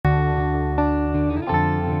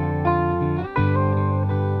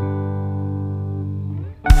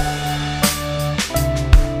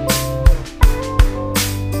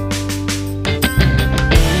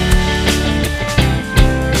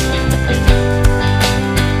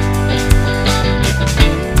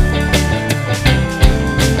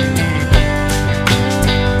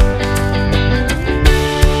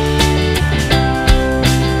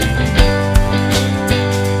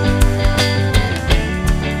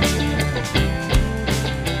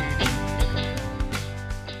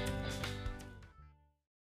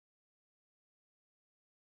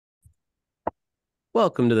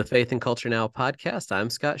Welcome to the Faith and Culture Now podcast. I'm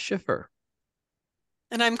Scott Schiffer.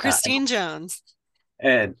 And I'm Uh, Christine Jones.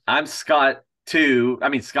 and I'm Scott too. I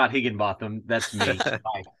mean, Scott Higginbotham. That's me.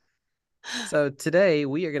 Hi. So, today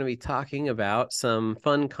we are going to be talking about some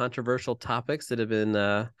fun, controversial topics that have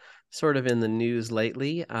been sort of in the news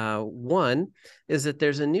lately. One is that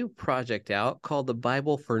there's a new project out called the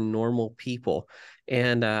Bible for Normal People.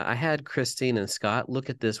 And I had Christine and Scott look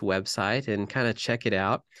at this website and kind of check it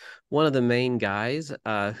out. One of the main guys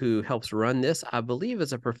who helps run this, I believe,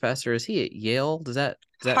 is a professor. Is he at Yale? Does that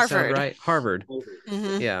sound Harvard. right? Harvard.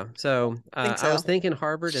 Hmm. Yeah. So Think I was so. thinking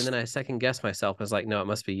Harvard, and then I second guessed myself. I was like, no, it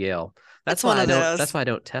must be Yale. That's It's why one I of don't. That's those. why I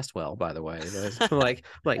don't test well. By the way, I'm like,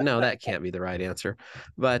 no, that can't be the right answer.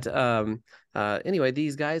 But anyway,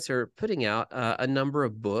 these guys are putting out a number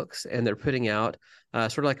of books, and they're putting out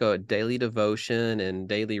sort of like a daily devotion and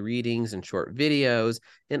daily readings and short videos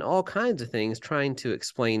and all kinds of things, trying to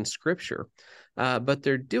explain Scripture. But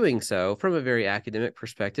they're doing so from a very academic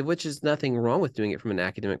perspective, which is nothing wrong with doing it from an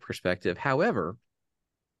academic perspective. However,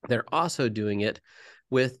 they're also doing it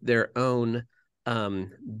with their own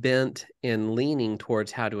bent and leaning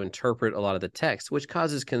towards how to interpret a lot of the text, which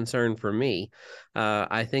causes concern for me.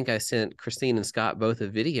 I think I sent Christine and Scott both a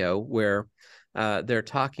video where they're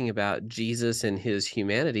talking about Jesus and his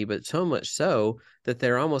humanity, but so much so that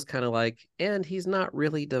they're almost kind of like, and he's not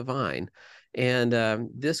really divine. And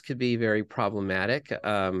this could be very problematic.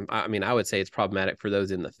 I mean, I would say it's problematic for those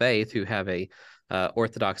in the faith who have a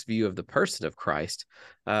orthodox view of the person of Christ.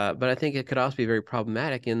 But I think it could also be very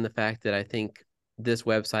problematic in the fact that I think this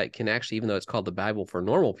website can actually, even though it's called the Bible for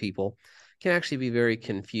Normal People, can actually be very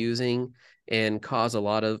confusing and cause a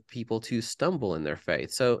lot of people to stumble in their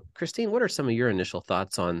faith. So, Christine, what are some of your initial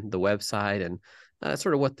thoughts on the website and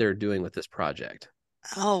sort of what they're doing with this project?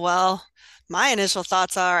 Oh, well, my initial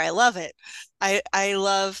thoughts are I love it. I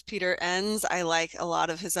love Peter Enns. I like a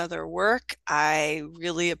lot of his other work. I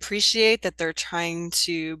really appreciate that they're trying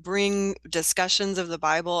to bring discussions of the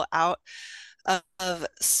Bible out of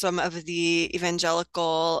some of the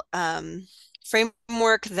evangelical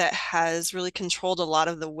framework that has really controlled a lot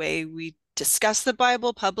of the way we discuss the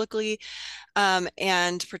Bible publicly,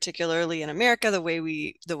 and particularly in America, the way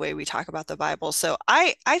we talk about the Bible. So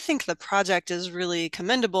I think the project is really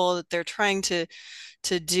commendable that they're trying to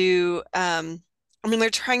do. I mean,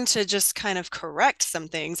 they're trying to just kind of correct some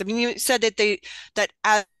things. I mean, you said that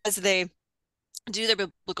as they do their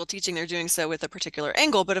biblical teaching, they're doing so with a particular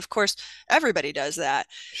angle, but of course, everybody does that.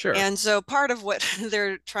 Sure. And so part of what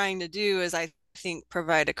they're trying to do is, I think,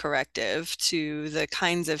 provide a corrective to the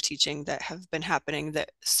kinds of teaching that have been happening that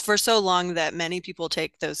for so long that many people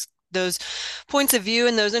take those points of view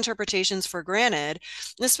and those interpretations for granted,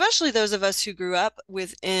 especially those of us who grew up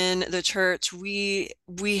within the church. We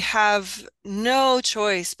have no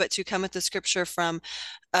choice but to come at the scripture from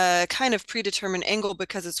a kind of predetermined angle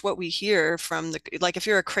because it's what we hear from the, like, if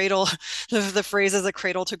you're a cradle, the phrase is a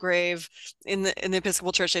cradle to grave. In the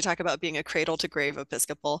Episcopal Church, they talk about being a cradle to grave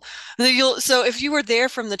Episcopal. So if you were there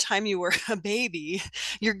from the time you were a baby,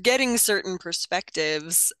 you're getting certain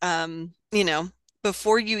perspectives,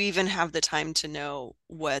 before you even have the time to know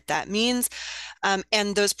what that means.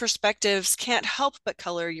 And those perspectives can't help but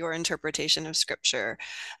color your interpretation of scripture,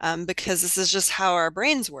 because this is just how our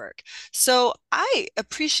brains work. So I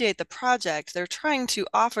appreciate the project. They're trying to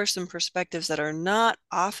offer some perspectives that are not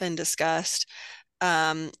often discussed,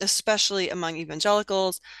 especially among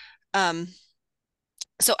evangelicals. Um,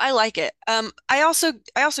 so I like it. I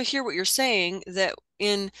also hear what you're saying, that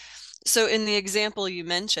in the example you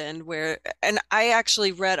mentioned, where, and I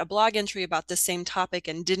actually read a blog entry about the same topic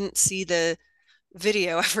and didn't see the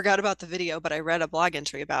video. I forgot about the video, but I read a blog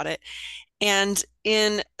entry about it. And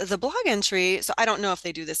in the blog entry, so I don't know if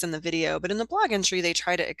they do this in the video, but in the blog entry, they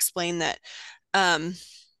try to explain um,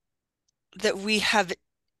 that we have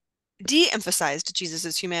de-emphasized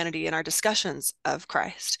Jesus's humanity in our discussions of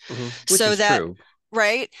Christ, Which so is that, true.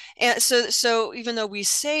 right? And so even though we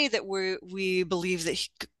say that we believe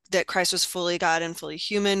that Christ was fully God and fully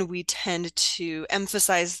human, we tend to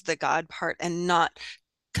emphasize the God part and not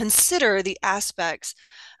consider the aspects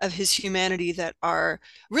of his humanity that are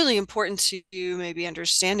really important to maybe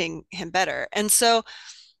understanding him better. And so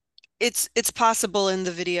it's possible in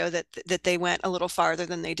the video that they went a little farther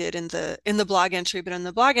than they did in the blog entry, but in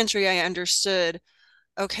the blog entry I understood,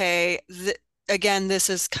 okay, again, this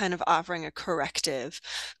is kind of offering a corrective.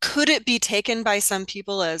 Could it be taken by some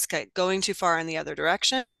people as going too far in the other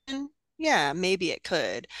direction? Yeah, maybe it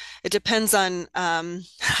could. It depends on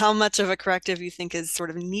how much of a corrective you think is sort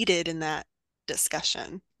of needed in that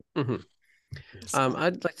discussion. Hmm. So,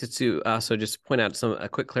 I'd like to also just point out a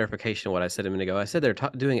quick clarification of what I said a minute ago. I said they're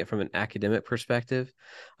doing it from an academic perspective.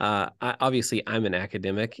 Obviously, I'm an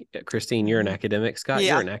academic. Christine, you're an academic. Scott,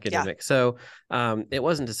 you're yeah, an yeah. academic. So it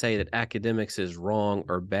wasn't to say that academics is wrong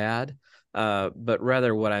or bad, but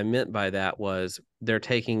rather what I meant by that was they're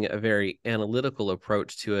taking a very analytical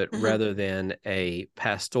approach to it rather than a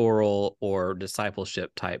pastoral or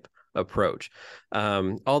discipleship type approach.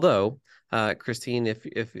 Although Christine,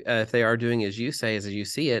 if they are doing as you say, as you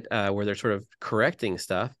see it, where they're sort of correcting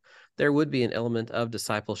stuff, there would be an element of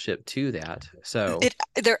discipleship to that. So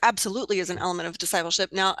There absolutely is an element of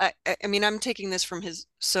discipleship. Now, I mean, I'm taking this from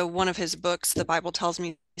one of his books, The Bible Tells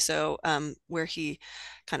Me So, where he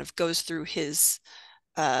kind of goes through his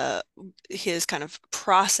kind of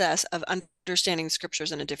process of understanding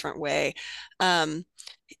scriptures in a different way.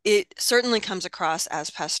 It certainly comes across as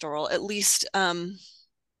pastoral, at least as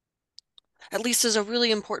a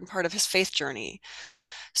really important part of his faith journey.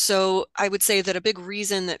 So I would say that a big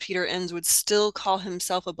reason that Peter Enns would still call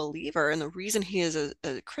himself a believer, and the reason he is a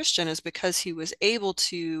Christian, is because he was able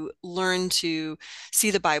to learn to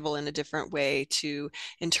see the Bible in a different way, to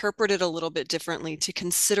interpret it a little bit differently, to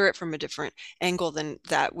consider it from a different angle than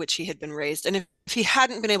that which he had been raised. And if he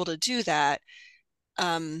hadn't been able to do that,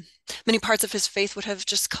 many parts of his faith would have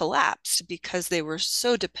just collapsed because they were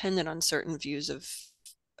so dependent on certain views of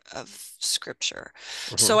scripture.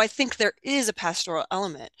 So I think there is a pastoral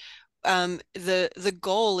element. The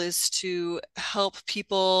goal is to help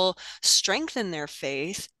people strengthen their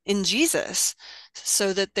faith in Jesus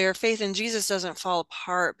so that their faith in Jesus doesn't fall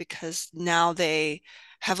apart because now they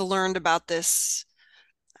have learned about this,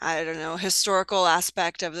 I don't know, historical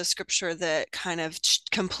aspect of the scripture that kind of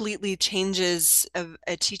completely changes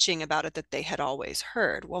a teaching about it that they had always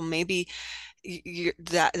heard. Well, maybe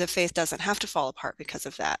that the faith doesn't have to fall apart because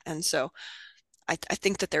of that. And so I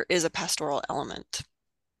think that there is a pastoral element.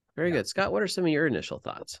 Very good. Scott, what are some of your initial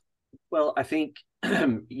thoughts? Well, I think,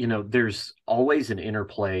 there's always an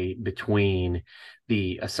interplay between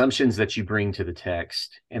the assumptions that you bring to the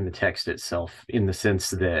text and the text itself, in the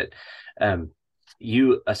sense that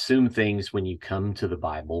you assume things when you come to the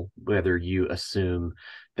Bible, whether you assume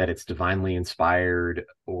that it's divinely inspired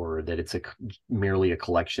or that it's merely a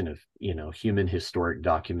collection of, human historic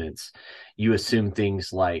documents. You assume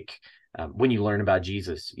things like, when you learn about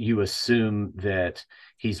Jesus, you assume that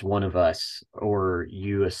he's one of us, or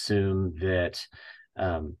you assume that,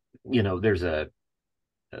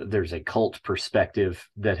 there's a cult perspective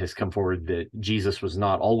that has come forward that Jesus was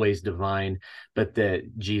not always divine, but that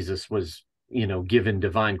Jesus was, given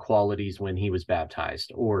divine qualities when he was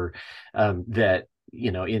baptized, or that,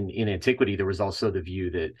 in antiquity, there was also the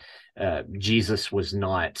view that Jesus was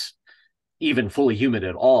not even fully human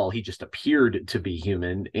at all. He just appeared to be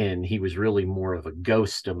human, and he was really more of a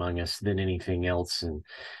ghost among us than anything else. And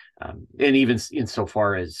even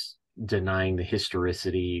insofar as denying the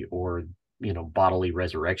historicity or bodily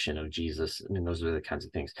resurrection of Jesus. I mean, those are the kinds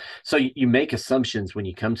of things. So you make assumptions when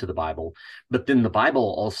you come to the Bible, but then the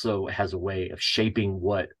Bible also has a way of shaping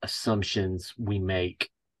what assumptions we make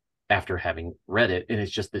after having read it. And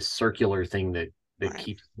it's just this circular thing that Right.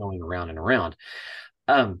 keeps going around and around.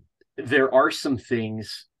 There are some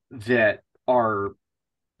things that are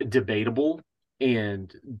debatable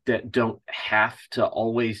and that don't have to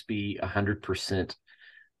always be 100%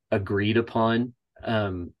 agreed upon.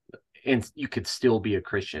 And you could still be a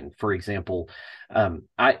Christian. For example,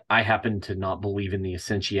 I happen to not believe in the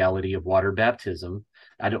essentiality of water baptism.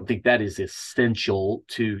 I don't think that is essential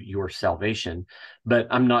to your salvation, but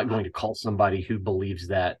I'm not going to call somebody who believes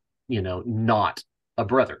that, not a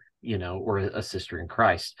brother, or a sister in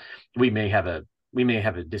Christ. We may have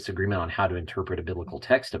a disagreement on how to interpret a biblical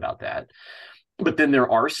text about that. But then there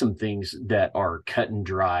are some things that are cut and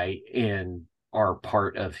dry and are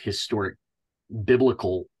part of historic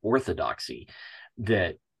biblical orthodoxy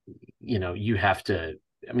that, you have to,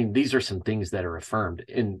 I mean, these are some things that are affirmed.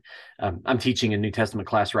 And I'm teaching a New Testament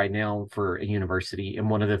class right now for a university. And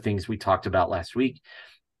one of the things we talked about last week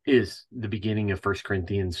is the beginning of 1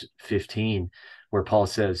 Corinthians 15, where Paul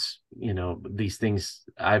says, these things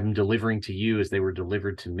I'm delivering to you as they were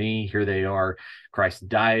delivered to me. Here they are. Christ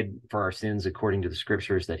died for our sins according to the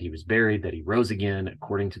scriptures, that he was buried, that he rose again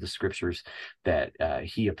according to the scriptures, that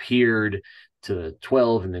he appeared to the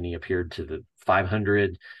 12, and then he appeared to the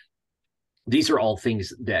 500. These are all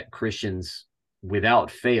things that Christians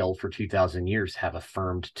without fail for 2,000 years have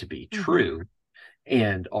affirmed to be true,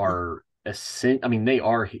 and are they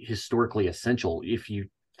are historically essential. If you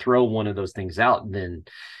throw one of those things out, then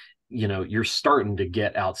you're starting to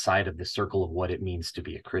get outside of the circle of what it means to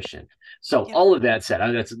be a Christian. So Yeah. all of that said,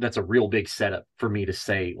 that's a real big setup for me to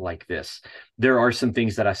say like this. There are some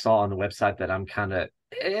things that I saw on the website that I'm kind of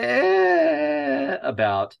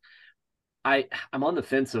about. I'm on the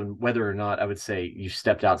fence on whether or not I would say you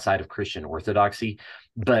stepped outside of Christian orthodoxy,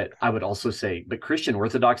 but I would also say, but Christian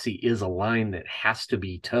orthodoxy is a line that has to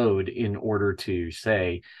be towed in order to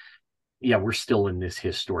say, yeah, we're still in this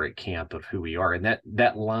historic camp of who we are. And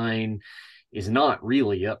that line is not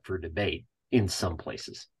really up for debate in some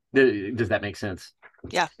places. Does that make sense?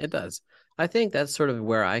 Yeah, it does. I think that's sort of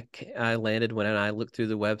where I landed when I looked through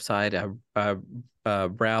the website. I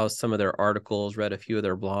browsed some of their articles, read a few of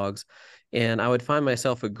their blogs, and I would find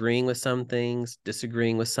myself agreeing with some things,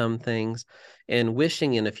 disagreeing with some things, and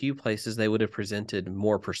wishing in a few places they would have presented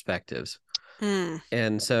more perspectives.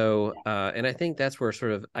 And so, and I think that's where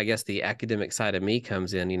sort of, I guess, the academic side of me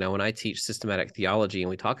comes in. When I teach systematic theology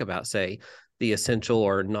and we talk about, say, the essential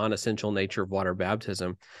or non-essential nature of water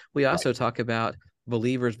baptism, we also talk about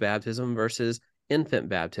believers' baptism versus infant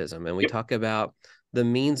baptism. And we talk about the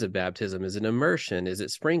means of baptism. Is it immersion? Is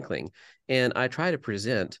it sprinkling? And I try to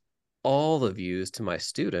present all the views to my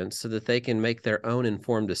students so that they can make their own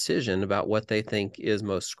informed decision about what they think is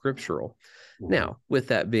most scriptural. Now, with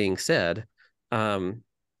that being said,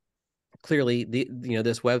 clearly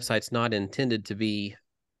this website's not intended to be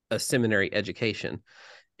a seminary education.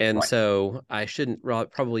 And so I shouldn't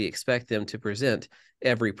probably expect them to present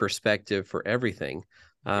every perspective for everything.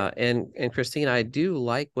 And Christine, I do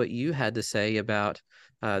like what you had to say about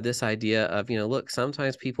this idea of, look,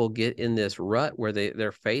 sometimes people get in this rut where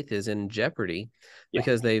their faith is in jeopardy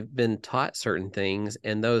because they've been taught certain things,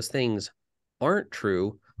 and those things aren't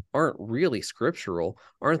true, aren't really scriptural,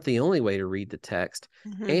 aren't the only way to read the text,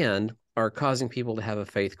 and are causing people to have a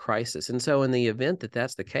faith crisis. And so in the event that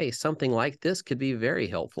that's the case, something like this could be very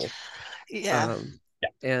helpful. Yeah.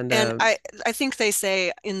 And I think they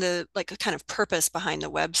say in the like a kind of purpose behind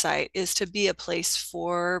the website is to be a place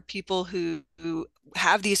for people who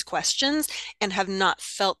have these questions and have not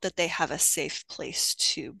felt that they have a safe place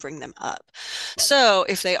to bring them up. So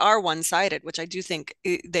if they are one-sided, which I do think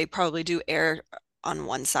they probably do err on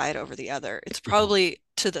one side over the other, it's probably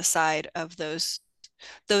to the side of those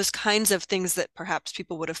kinds of things that perhaps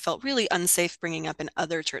people would have felt really unsafe bringing up in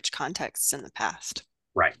other church contexts in the past.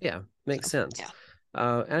 Right. Yeah, makes sense. Yeah.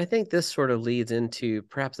 And I think this sort of leads into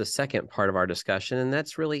perhaps the second part of our discussion, and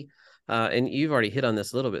that's really, and you've already hit on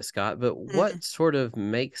this a little bit, Scott, but what sort of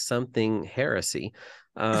makes something heresy?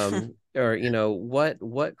 Or,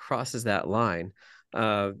 what crosses that line?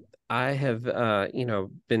 I have,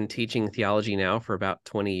 been teaching theology now for about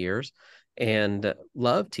 20 years and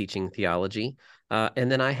love teaching theology. And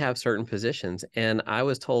then I have certain positions. And I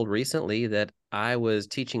was told recently that I was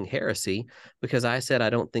teaching heresy because I said, I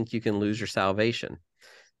don't think you can lose your salvation.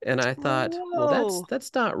 And I thought, well,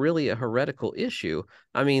 that's not really a heretical issue.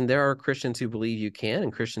 I mean, there are Christians who believe you can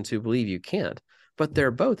and Christians who believe you can't, but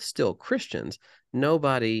they're both still Christians.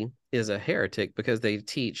 Nobody is a heretic because they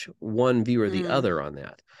teach one view or the other on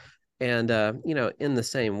that. And, in the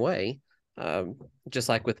same way, just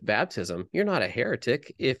like with baptism, you're not a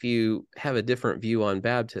heretic if you have a different view on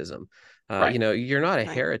baptism. You're not a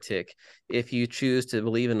heretic if you choose to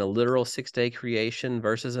believe in a literal 6-day creation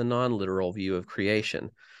versus a non-literal view of creation.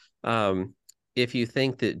 If you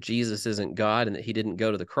think that Jesus isn't God and that he didn't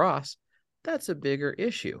go to the cross, that's a bigger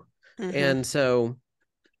issue. And so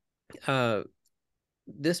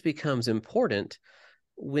this becomes important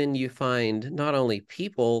when you find not only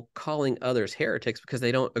people calling others heretics because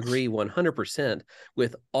they don't agree 100%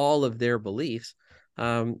 with all of their beliefs,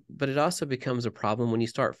 but it also becomes a problem when you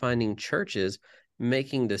start finding churches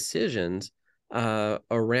making decisions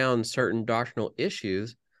around certain doctrinal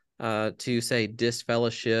issues to say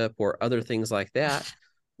disfellowship or other things like that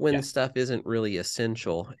when stuff isn't really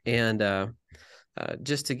essential. And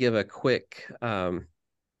just to give a quick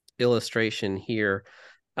illustration here,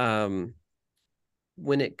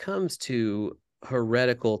 when it comes to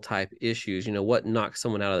heretical type issues, what knocks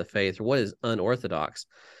someone out of the faith or what is unorthodox,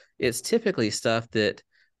 it's typically stuff that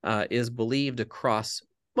is believed across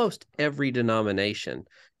most every denomination.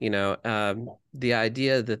 The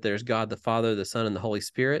idea that there's God the Father, the Son, and the Holy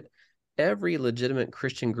Spirit, every legitimate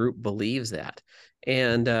Christian group believes that.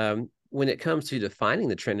 And when it comes to defining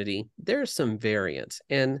the Trinity, there's some variance.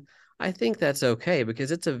 And I think that's okay because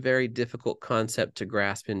it's a very difficult concept to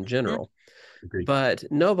grasp in general. Agreed. But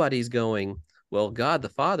nobody's going, well, God the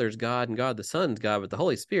Father is God and God the Son is God, but the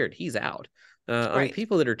Holy Spirit, he's out. I mean,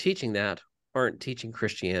 people that are teaching that aren't teaching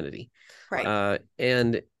Christianity. Right.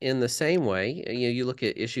 And in the same way, you look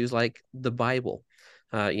at issues like the Bible.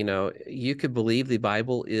 You could believe the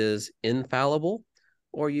Bible is infallible,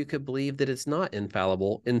 or you could believe that it's not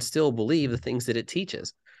infallible and still believe the things that it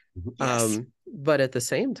teaches. Yes. But at the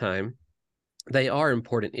same time, they are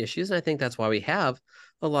important issues. And I think that's why we have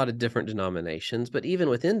a lot of different denominations. But even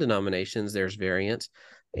within denominations, there's variance.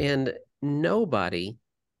 And nobody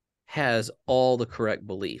has all the correct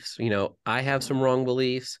beliefs. I have some wrong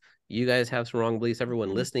beliefs. You guys have some wrong beliefs.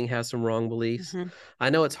 Everyone listening has some wrong beliefs. I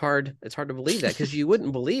know it's hard to believe that, because you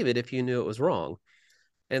wouldn't believe it if you knew it was wrong.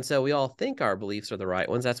 And so we all think our beliefs are the right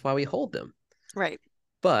ones. That's why we hold them. Right.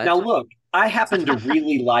 But now, look, I happen to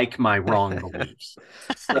really like my wrong beliefs.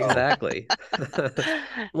 So. Exactly.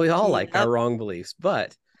 We all like our wrong beliefs,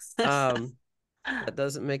 but that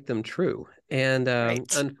doesn't make them true. And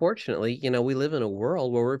Right. unfortunately, we live in a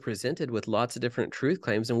world where we're presented with lots of different truth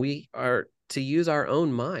claims, and we are to use our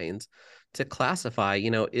own minds to classify,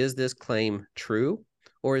 is this claim true,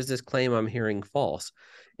 or is this claim I'm hearing false?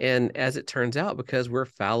 And as it turns out, because we're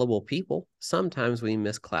fallible people, sometimes we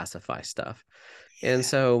misclassify stuff. And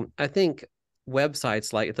so I think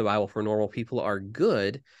websites like the Bible for Normal People are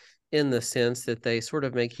good in the sense that they sort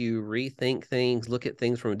of make you rethink things, look at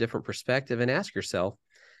things from a different perspective, and ask yourself,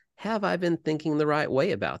 have I been thinking the right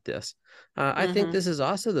way about this? I think this is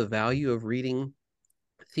also the value of reading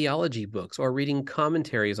theology books or reading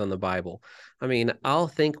commentaries on the Bible. I mean, I'll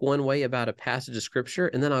think one way about a passage of scripture,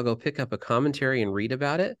 and then I'll go pick up a commentary and read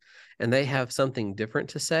about it, and they have something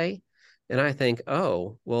different to say. And I think,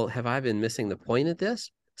 oh, well, have I been missing the point of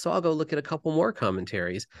this? So I'll go look at a couple more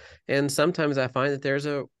commentaries. And sometimes I find that there's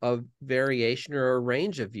a variation or a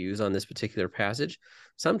range of views on this particular passage.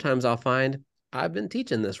 Sometimes I'll find I've been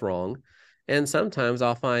teaching this wrong. And sometimes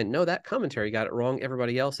I'll find, no, that commentary got it wrong.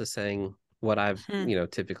 Everybody else is saying what I've,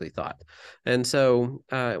 typically thought. And so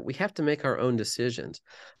we have to make our own decisions.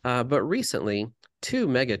 But recently, 2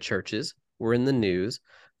 mega churches were in the news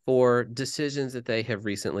for decisions that they have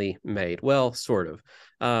recently made. Well, sort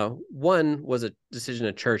of. One was a decision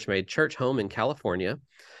a church made. Church Home in California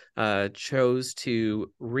chose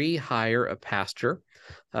to rehire a pastor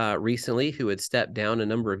recently who had stepped down a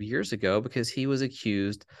number of years ago because he was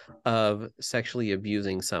accused of sexually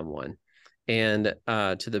abusing someone. And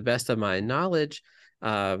to the best of my knowledge,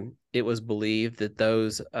 it was believed that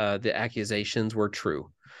the accusations were true.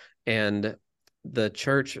 And the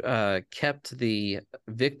church kept the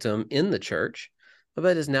victim in the church,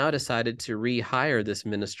 but has now decided to rehire this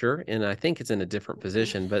minister. And I think it's in a different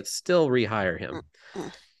position, but still rehire him.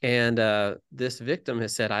 And this victim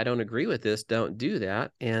has said, I don't agree with this. Don't do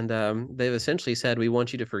that. And they've essentially said, we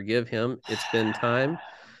want you to forgive him. It's been time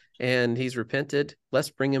and he's repented. Let's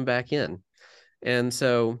bring him back in. And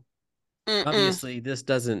so obviously this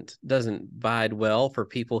doesn't bide well for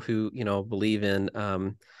people who, believe in,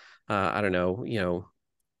 I don't know,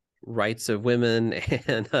 rights of women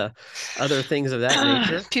and other things of that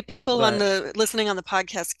nature. People listening on the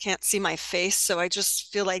podcast can't see my face, so I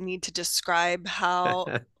just feel I need to describe how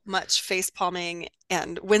much face palming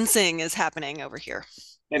and wincing is happening over here.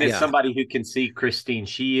 And as somebody who can see Christine,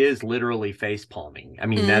 she is literally face palming. I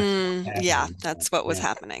mean, that's what was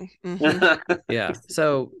happening. Yeah.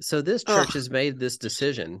 So this church has made this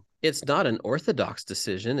decision. It's not an orthodox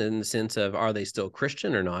decision in the sense of, are they still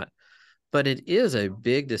Christian or not? But it is a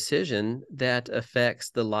big decision that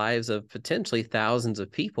affects the lives of potentially thousands of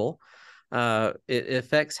people. It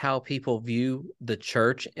affects how people view the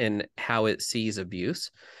church and how it sees abuse.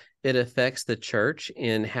 It affects the church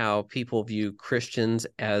in how people view Christians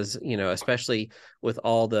as, especially with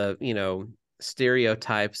all the,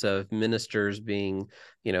 stereotypes of ministers being,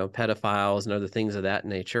 pedophiles and other things of that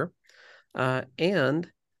nature. And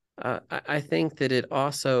I think that it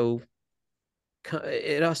also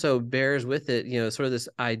bears with it, sort of this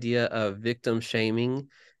idea of victim shaming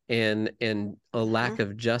and a lack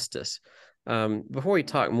of justice. Before we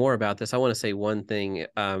talk more about this, I want to say one thing.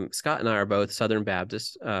 Scott and I are both Southern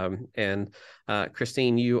Baptists, and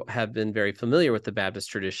Christine, you have been very familiar with the Baptist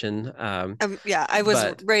tradition. I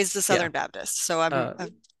was raised a Southern Baptist, so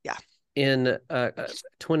in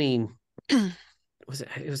 20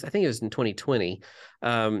 I think it was in 2020,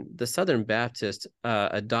 the Southern Baptist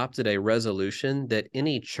adopted a resolution that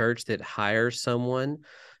any church that hires someone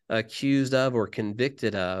accused of or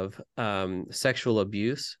convicted of sexual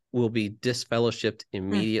abuse will be disfellowshipped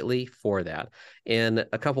immediately for that. And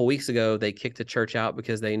a couple of weeks ago, they kicked a church out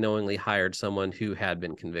because they knowingly hired someone who had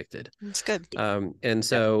been convicted. That's good. And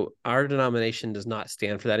so our denomination does not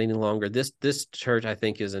stand for that any longer. This church, I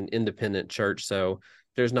think, is an independent church, so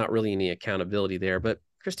there's not really any accountability there. But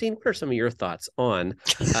Christine, what are some of your thoughts on,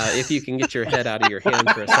 if you can get your head out of your hand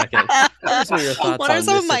for a second, what are some of your thoughts What are on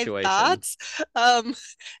some this of my situation? thoughts?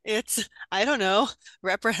 It's, I don't know,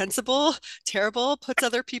 reprehensible, terrible, puts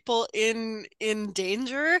other people in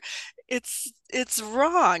danger. It's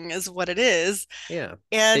wrong is what it is. Yeah.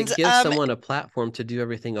 And It gives someone a platform to do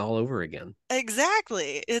everything all over again.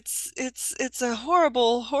 exactly. It's a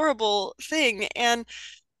horrible, horrible thing. And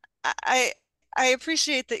I I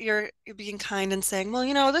appreciate that you're being kind and saying,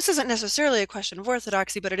 well, this isn't necessarily a question of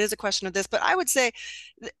orthodoxy, but it is a question of this. But I would say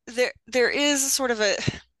there is sort of a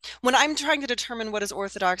when I'm trying to determine what is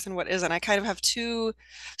orthodox and what isn't, I kind of have two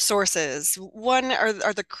sources. One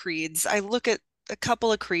are the creeds. I look at a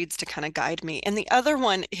couple of creeds to kind of guide me, and the other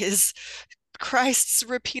one is Christ's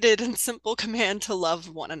repeated and simple command to love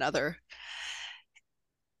one another.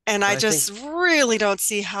 And I I think, just really don't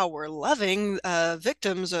see how we're loving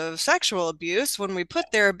victims of sexual abuse when we put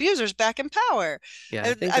their abusers back in power. yeah,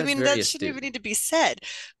 I think I that's mean, very that shouldn't astute. even need to be said,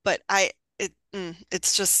 but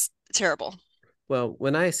it's just terrible. Well,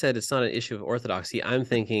 when I said it's not an issue of orthodoxy, I'm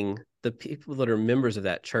thinking the people that are members of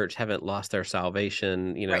that church haven't lost their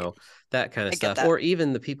salvation, Right. that kind of I get stuff. that. Or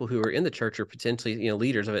even the people who are in the church are potentially,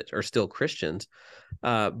 leaders of it are still Christians,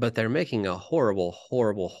 but they're making a horrible,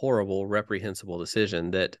 horrible, horrible, reprehensible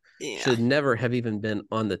decision that Yeah. should never have even been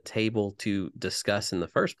on the table to discuss in the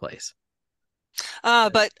first place.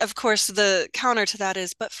 But of course, the counter to that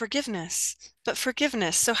is, but forgiveness.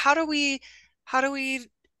 So how do we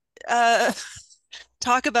uh,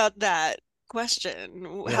 talk about that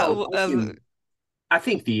question? Well, I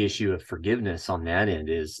think the issue of forgiveness on that end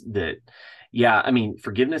is that, yeah, I mean,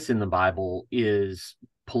 forgiveness in the Bible is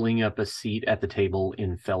pulling up a seat at the table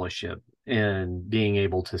in fellowship and being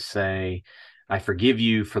able to say, I forgive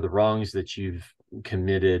you for the wrongs that you've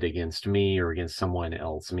committed against me or against someone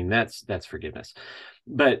else. I mean, that's forgiveness.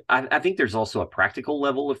 But I think there's also a practical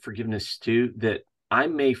level of forgiveness too, that I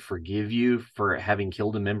may forgive you for having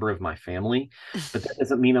killed a member of my family, but that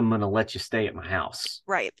doesn't mean I'm going to let you stay at my house.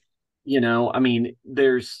 Right. I mean,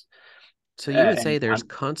 there's. So you would say there's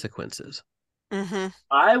consequences. Mm-hmm.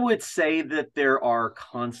 I would say that there are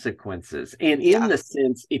consequences, and Yeah. in the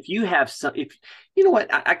sense, if you have some, if you know what,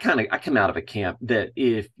 I come out of a camp that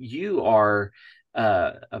if you are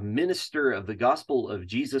a minister of the gospel of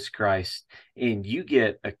Jesus Christ and you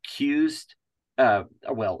get accused,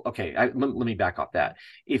 well, okay, let me back off that.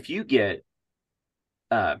 If you get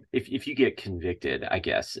if you get convicted, I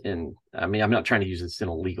guess, and I mean, I'm not trying to use this in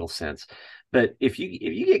a legal sense, but if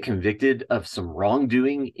you get convicted of some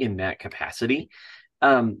wrongdoing in that capacity,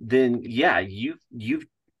 then yeah, you've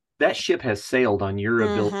that ship has sailed on your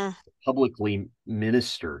ability to publicly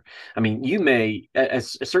minister. I mean, you may,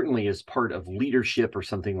 as certainly as part of leadership or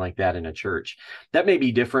something like that in a church, that may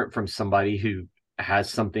be different from somebody who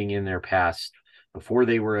has something in their past before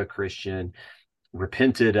they were a Christian,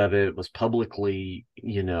 repented of it, was publicly,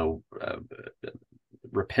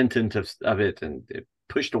 repentant of it, and it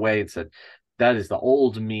pushed away and said, that is the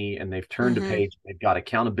old me, and they've turned a page, they've got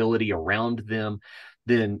accountability around them,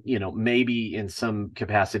 then, maybe in some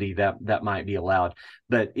capacity that might be allowed.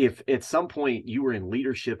 But if at some point you were in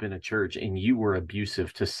leadership in a church and you were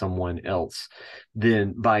abusive to someone else,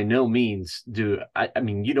 then by no means I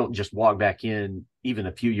mean, you don't just walk back in even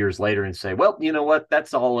a few years later and say, well, you know what,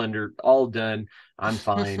 that's all done, I'm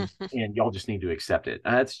fine, and y'all just need to accept it.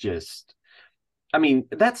 That's just, I mean,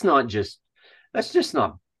 that's not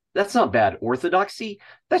bad orthodoxy.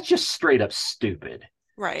 That's just straight up stupid.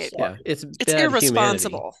 Right. Yeah, it's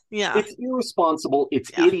irresponsible. Humanity. Yeah. It's irresponsible.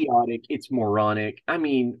 It's idiotic. It's moronic. I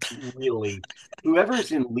mean, really,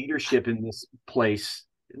 whoever's in leadership in this place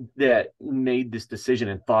that made this decision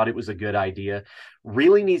and thought it was a good idea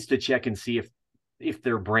really needs to check and see if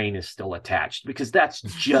their brain is still attached, because that's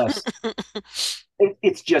just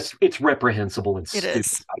it's reprehensible and stupid. It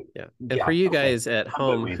is. Yeah. And for you guys at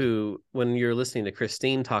home who, when you're listening to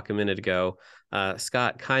Christine talk a minute ago,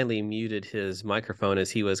 Scott kindly muted his microphone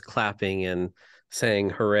as he was clapping and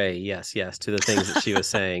saying hooray, yes, yes, to the things that she was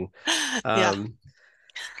saying.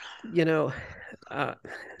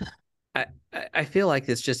 I feel like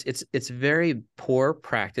it's very poor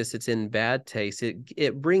practice. It's in bad taste.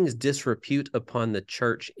 It brings disrepute upon the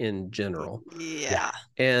church in general. Yeah.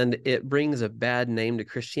 And it brings a bad name to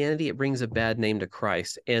Christianity. It brings a bad name to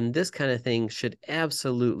Christ. And this kind of thing should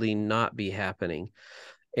absolutely not be happening.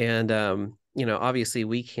 And obviously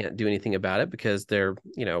we can't do anything about it because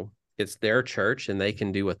it's their church and they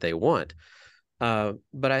can do what they want.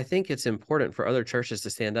 But I think it's important for other churches to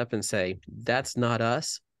stand up and say, that's not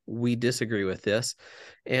us. We disagree with this.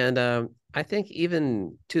 And I think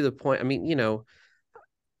even to the point, I mean,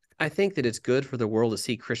 I think that it's good for the world to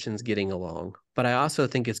see Christians getting along. But I also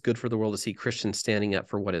think it's good for the world to see Christians standing up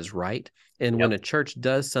for what is right. And Yep. when a church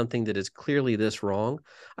does something that is clearly this wrong,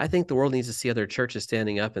 I think the world needs to see other churches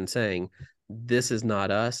standing up and saying, this is not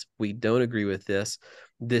us. We don't agree with this.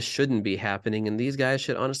 This shouldn't be happening. And these guys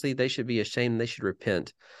should, honestly, they should be ashamed. They should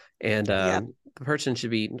repent. And Yep. the person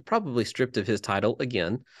should be probably stripped of his title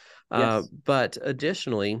again. Yes. But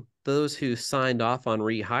additionally, those who signed off on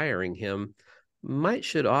rehiring him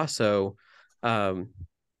should also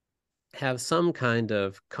have some kind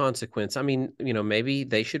of consequence. I mean, maybe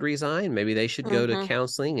they should resign. Maybe they should go to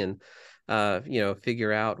counseling and,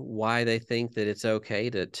 figure out why they think that it's okay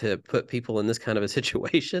to put people in this kind of a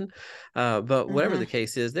situation. But whatever the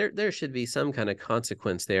case is, there should be some kind of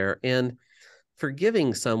consequence there. And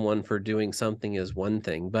forgiving someone for doing something is one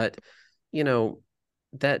thing, but,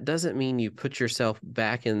 that doesn't mean you put yourself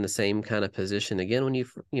back in the same kind of position again when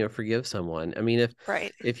you forgive someone. I mean,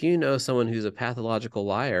 if you know someone who's a pathological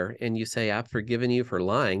liar and you say, I've forgiven you for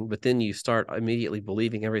lying, but then you start immediately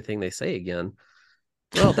believing everything they say again,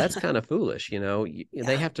 well, that's kind of foolish.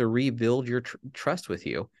 They have to rebuild your trust with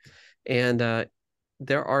you. And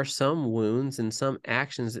there are some wounds and some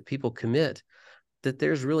actions that people commit that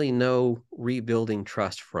there's really no rebuilding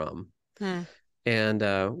trust from. And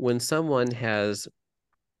when someone has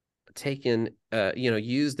taken,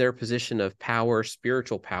 use their position of power,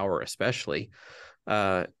 spiritual power, especially,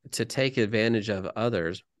 to take advantage of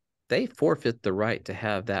others, they forfeit the right to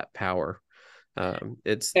have that power.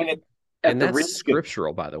 That's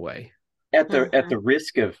scriptural, by the way. At the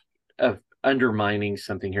risk of undermining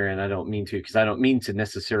something here, and I don't mean to, because I don't mean to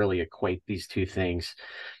necessarily equate these two things,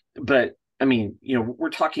 but I mean, we're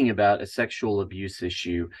talking about a sexual abuse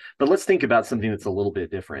issue, but let's think about something that's a little bit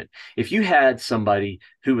different. If you had somebody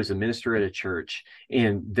who was a minister at a church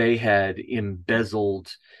and they had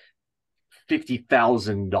embezzled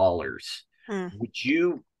 $50,000, would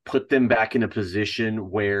you put them back in a position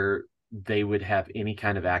where they would have any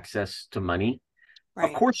kind of access to money? Right.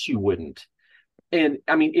 Of course you wouldn't. And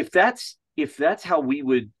I mean, if that's how we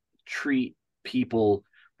would treat people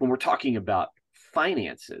when we're talking about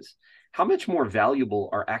finances, how much more valuable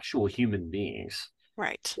are actual human beings?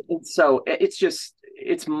 Right. And so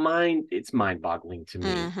it's mind-boggling to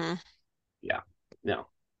me. Yeah. No.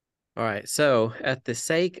 All right. So at the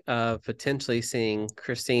sake of potentially seeing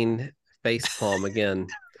Christine facepalm again,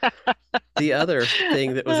 the other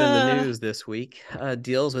thing that was in the news this week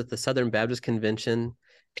deals with the Southern Baptist Convention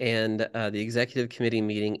and the executive committee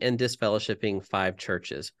meeting and disfellowshipping 5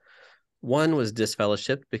 churches. One was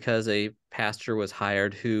disfellowshipped because a pastor was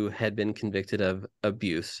hired who had been convicted of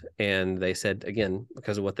abuse. And they said, again,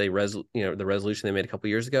 because of what the resolution they made a couple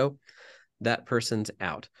of years ago, that person's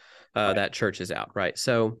out. Right. That church is out. Right.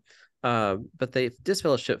 So, but they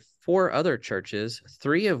disfellowshipped 4 other churches,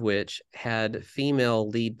 3 of which had female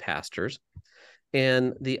lead pastors.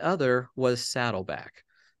 And the other was Saddleback.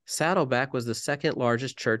 Saddleback was the second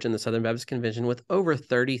largest church in the Southern Baptist Convention with over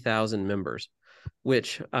 30,000 members,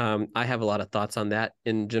 which I have a lot of thoughts on that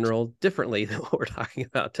in general, differently than what we're talking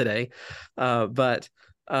about today. But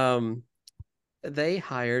they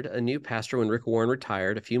hired a new pastor when Rick Warren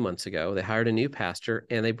retired a few months ago. They hired a new pastor,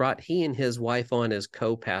 and they brought he and his wife on as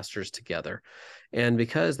co-pastors together. And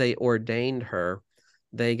because they ordained her,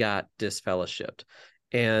 they got disfellowshipped.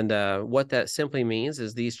 And what that simply means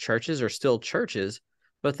is these churches are still churches,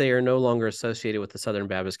 but they are no longer associated with the Southern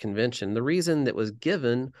Baptist Convention. The reason that was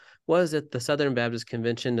given was that the Southern Baptist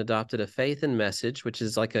Convention adopted a faith and message, which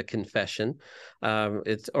is like a confession.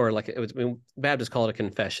 Baptists call it a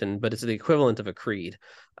confession, but it's the equivalent of a creed,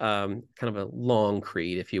 kind of a long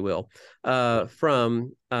creed, if you will, for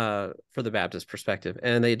the Baptist perspective.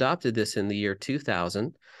 And they adopted this in the year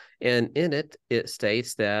 2000. And in it, it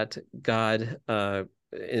states that God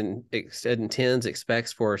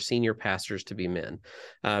expects for senior pastors to be men.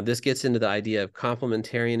 This gets into the idea of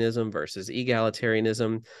complementarianism versus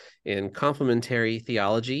egalitarianism. In complementary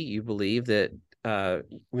theology, you believe that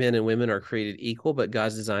men and women are created equal, but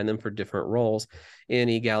God's designed them for different roles. In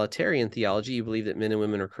egalitarian theology, you believe that men and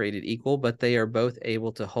women are created equal, but they are both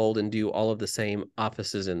able to hold and do all of the same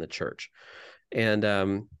offices in the church.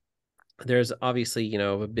 And there's obviously,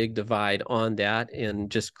 a big divide on that in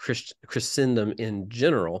just Christendom in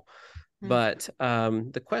general. But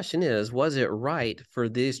the question is, was it right for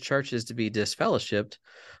these churches to be disfellowshipped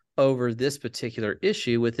over this particular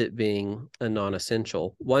issue with it being a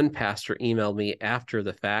non-essential? One pastor emailed me after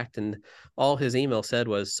the fact, and all his email said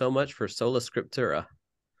was, "So much for sola scriptura."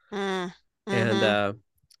 And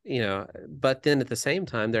but then at the same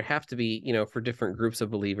time, there have to be, for different groups of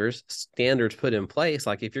believers, standards put in place.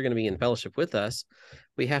 Like if you're going to be in fellowship with us,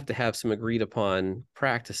 we have to have some agreed upon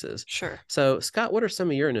practices. Sure. So, Scott, what are some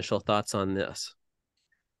of your initial thoughts on this?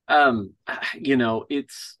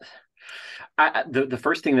 It's the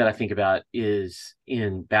first thing that I think about is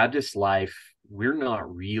in Baptist life, we're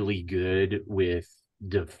not really good with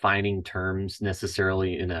defining terms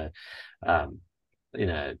necessarily in a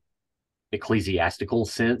ecclesiastical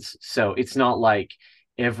sense. So it's not like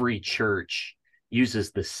every church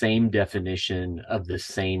uses the same definition of the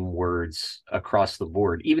same words across the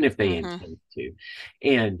board, even if they intend to.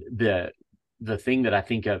 And the thing that I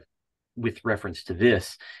think of with reference to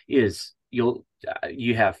this is you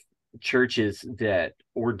have churches that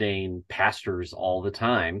ordain pastors all the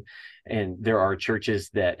time, and there are churches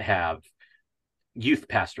that have youth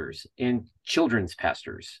pastors and children's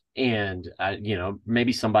pastors, and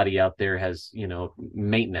maybe somebody out there has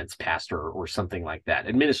maintenance pastor or something like that,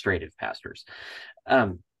 administrative pastors,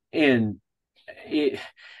 and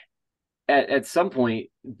at some point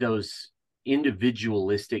those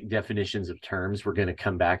individualistic definitions of terms were going to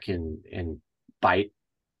come back and bite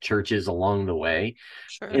churches along the way.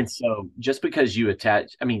 Sure. And so just because you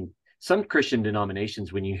attach, some Christian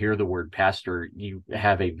denominations, when you hear the word pastor, you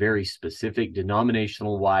have a very specific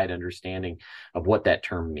denominational wide understanding of what that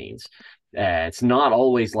term means. It's not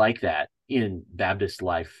always like that in Baptist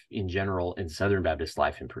life in general and Southern Baptist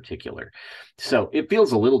life in particular. So it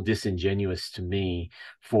feels a little disingenuous to me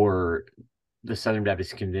for the Southern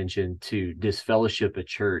Baptist Convention to disfellowship a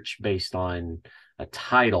church based on a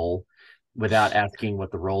title without asking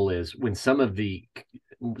what the role is, when some of the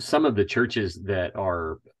churches that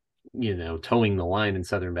are towing the line in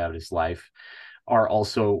Southern Baptist life are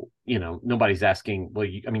also, nobody's asking, well,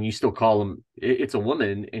 you still call them, it's a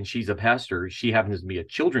woman and she's a pastor. She happens to be a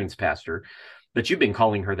children's pastor, but you've been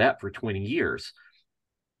calling her that for 20 years.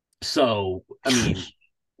 So,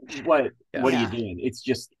 what are you doing?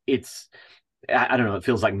 I don't know. It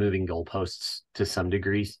feels like moving goalposts to some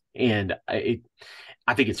degrees. And I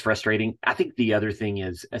think it's frustrating. I think the other thing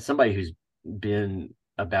is, as somebody who's been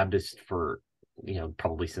a Baptist for,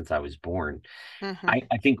 probably since I was born, I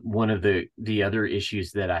think one of the other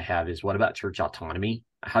issues that I have is, what about church autonomy?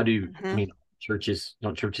 How do, don't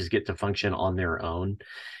churches get to function on their own?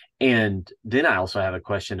 And then I also have a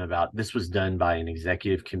question about, this was done by an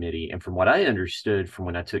executive committee. And from what I understood from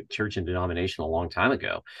when I took church and denomination a long time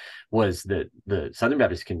ago, was that the Southern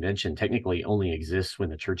Baptist Convention technically only exists when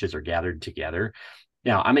the churches are gathered together.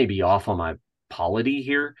 Now, I may be off on my polity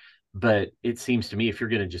here, but it seems to me, if you're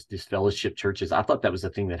going to just disfellowship churches, I thought that was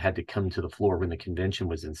a thing that had to come to the floor when the convention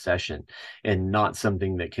was in session, and not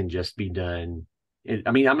something that can just be done.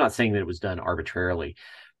 I'm not saying that it was done arbitrarily,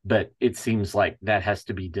 but it seems like that has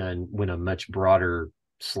to be done when a much broader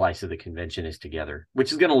slice of the convention is together,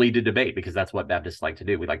 which is going to lead to debate, because that's what Baptists like to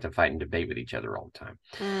do. We like to fight and debate with each other all the time.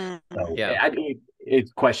 So yeah,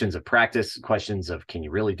 it's questions of practice, questions of, can you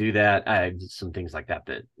really do that? Some things like that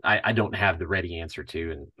I don't have the ready answer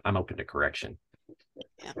to, and I'm open to correction.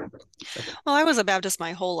 Yeah. Well, I was a Baptist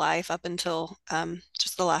my whole life up until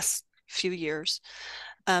just the last few years.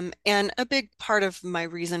 And a big part of my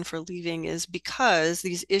reason for leaving is because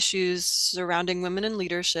these issues surrounding women in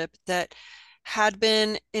leadership that had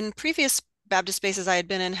been in previous Baptist spaces I had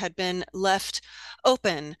been in had been left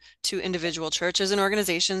open to individual churches and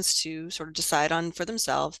organizations to sort of decide on for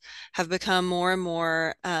themselves, have become more and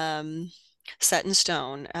more set in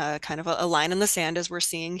stone, kind of a line in the sand, as we're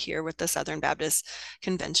seeing here with the Southern Baptist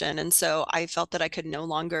Convention. And so I felt that I could no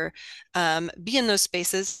longer be in those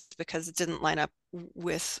spaces because it didn't line up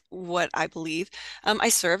with what I believe. I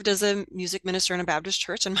served as a music minister in a Baptist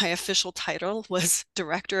church, and my official title was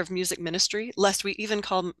Director of Music Ministry, lest we even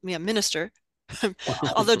call me a minister.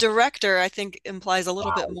 Although director, I think, implies a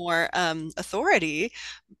little bit more authority.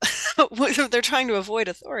 They're trying to avoid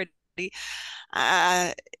authority.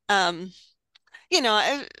 I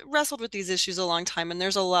wrestled with these issues a long time, and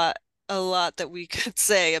there's a lot that we could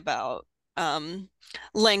say about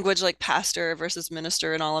language like pastor versus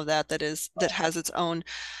minister and all of that has its own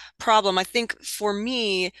problem. I think for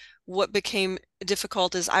me, what became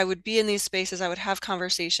difficult is I would be in these spaces, I would have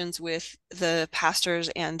conversations with the pastors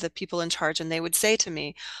and the people in charge, and they would say to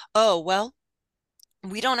me, oh, well,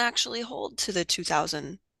 we don't actually hold to the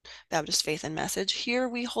 2000 Baptist Faith and Message. Here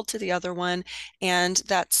we hold to the other one, and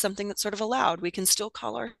that's something that's sort of allowed. We can still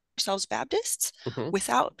call ourselves Baptists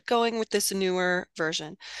without going with this newer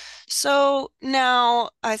version. So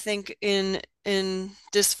now I think in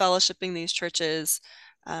disfellowshipping these churches,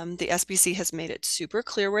 the SBC has made it super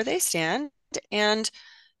clear where they stand, and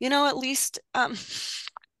at least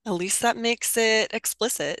At least that makes it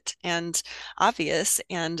explicit and obvious,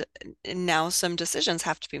 and now some decisions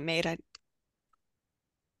have to be made.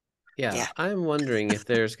 Yeah, Yeah, I'm wondering if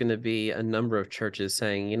there's going to be a number of churches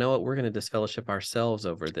saying, you know what, we're going to disfellowship ourselves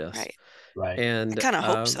over this. right. Right. I And kind of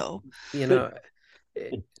hope so. you But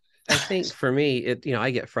know, I think for me, I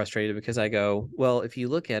get frustrated because I go, well, if you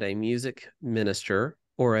look at a music minister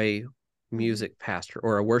or a Hmm. music pastor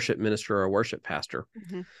or a worship minister or a worship pastor,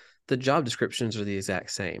 Hmm. the job descriptions are the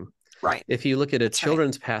exact same. right. If you look at a That's right.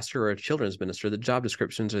 children's pastor or a children's minister, the job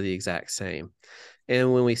descriptions are the exact same.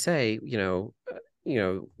 And when we say,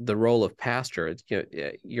 the role of pastor,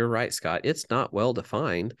 you're right, Scott. It's not well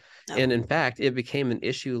defined, No. and in fact, it became an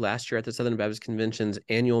issue last year at the Southern Baptist Convention's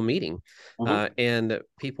annual meeting. Mhm. And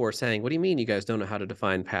people were saying, "What do you mean you guys don't know how to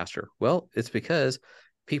define pastor?" Well, it's because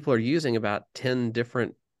people are using about 10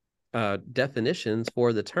 different definitions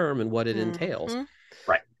for the term and what it entails. Hmm.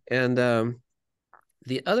 Right. And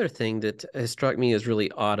the other thing that has struck me as really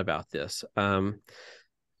odd about this, a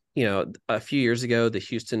few years ago, the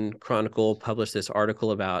Houston Chronicle published this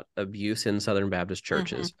article about abuse in Southern Baptist Hmm.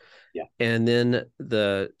 churches. Yeah. And then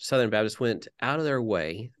the Southern Baptists went out of their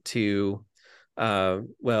way to,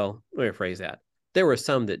 well, let me rephrase that. There were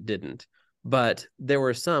some that didn't, but there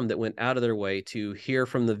were some that went out of their way to hear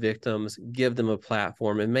from the victims, give them a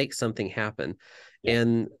platform, and make something happen. Yeah.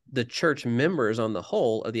 And the church members on the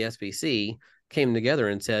whole of the SBC came together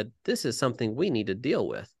and said, this is something we need to deal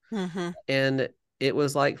with. Hmm. And it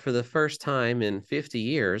was like for the first time in 50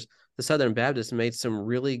 years, the Southern Baptists made some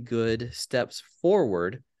really good steps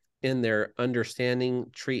forward in their understanding,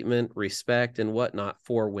 treatment, respect, and whatnot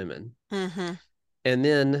for women. Hmm. And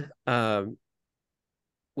then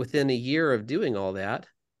within a year of doing all that,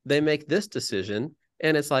 they make this decision.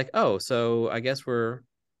 And it's like, oh, so I guess we're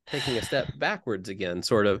taking a step backwards again,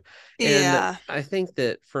 sort of. And Yeah. I think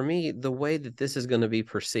that for me, the way that this is going to be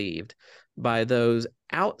perceived by those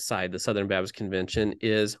outside the Southern Baptist Convention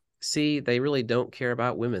is, see, they really don't care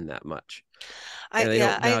about women that much. And they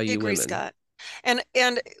Yeah, don't I value agree, women. Scott. And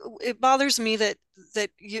it bothers me that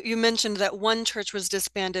you mentioned that one church was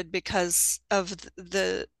disbanded because of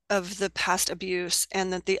the past abuse,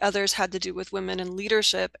 and that the others had to do with women in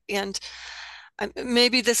leadership. And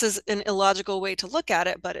maybe this is an illogical way to look at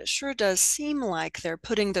it, but it sure does seem like they're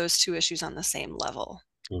putting those two issues on the same level,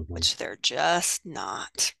 Mhm. which they're just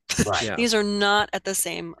not. Right. Yeah. These are not at the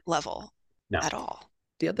same level No. at all.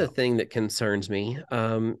 The other No. thing that concerns me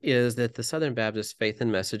is that the Southern Baptist Faith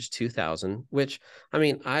and Message 2000, which I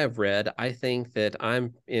mean, I have read, I think that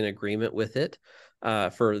I'm in agreement with it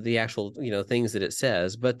for the actual, things that it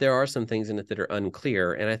says, but there are some things in it that are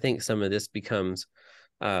unclear. And I think some of this becomes,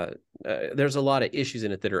 there's a lot of issues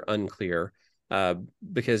in it that are unclear uh,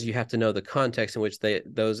 because you have to know the context in which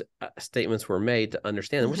those statements were made to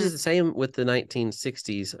understand them, which is Hmm. the same with the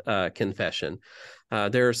 1960s confession.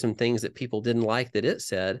 There are some things that people didn't like that it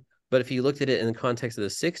said, but if you looked at it in the context of the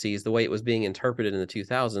 60s, the way it was being interpreted in the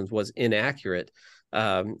 2000s was inaccurate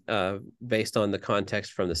based on the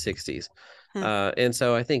context from the 60s. And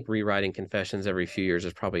so I think rewriting confessions every few years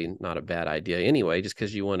is probably not a bad idea anyway, just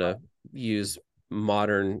because you want to use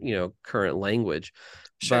modern, current language.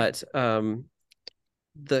 Sure. But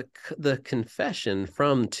the confession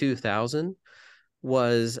from 2000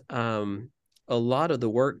 was a lot of the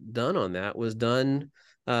work done on that was done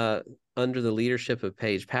uh, under the leadership of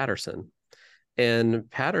Paige Patterson. And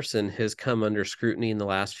Patterson has come under scrutiny in the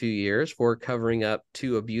last few years for covering up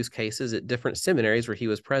two abuse cases at different seminaries where he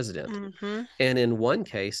was president. Hmm. And in one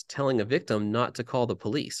case, telling a victim not to call the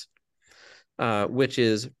police, which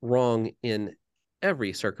is wrong in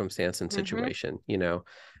every circumstance and Hmm. situation.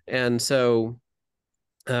 And so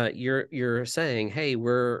you're saying, hey,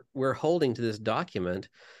 we're holding to this document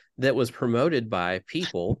that was promoted by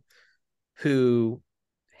people who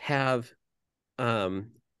have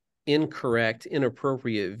um, incorrect,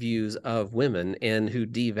 inappropriate views of women and who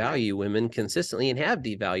Right. devalue women consistently and have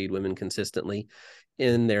devalued women consistently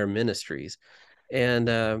in their ministries. And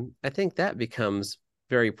I think that becomes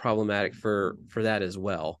very problematic for that as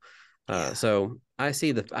well. Yeah. So I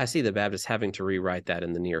see the Baptists having to rewrite that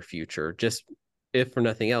in the near future, just if for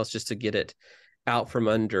nothing else, just to get it out from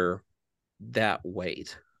under that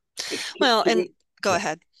weight. Well, Can and we, go yeah.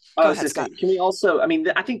 ahead. I Go was ahead, going to say, Scott. can we also, I mean,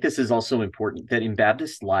 I think this is also important that in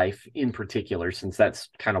Baptist life in particular, since that's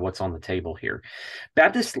kind of what's on the table here,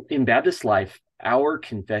 in Baptist life, our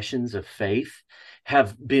confessions of faith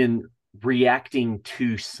have been reacting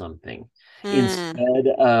to something Mm, instead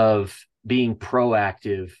of being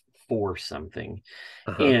proactive for something.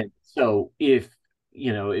 Uh-huh. And so if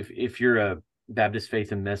you're a Baptist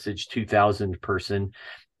Faith and Message 2000 person,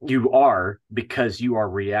 You are, because you are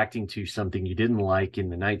reacting to something you didn't like in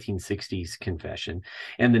the 1960s confession.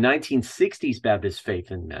 And the 1960s Baptist Faith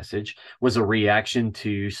and Message was a reaction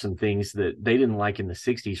to some things that they didn't like in the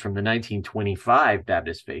 60s from the 1925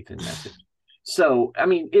 Baptist Faith and Message. So, I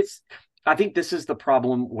mean, I think this is the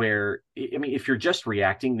problem where, I mean, if you're just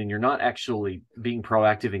reacting, then you're not actually being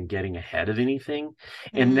proactive and getting ahead of anything.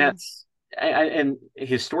 And and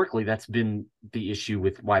historically, that's been the issue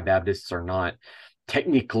with why Baptists are not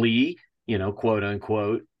technically, quote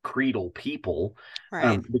unquote, creedal people,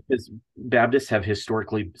 Right. because Baptists have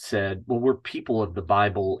historically said, well, we're people of the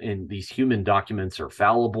Bible, and these human documents are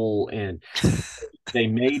fallible, and they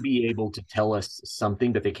may be able to tell us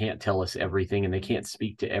something, but they can't tell us everything, and they can't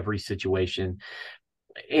speak to every situation.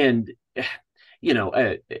 And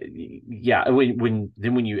yeah,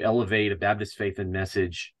 when you elevate a Baptist Faith and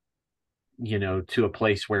Message, to a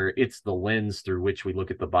place where it's the lens through which we look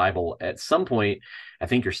at the Bible, at some point, I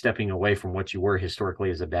think you're stepping away from what you were historically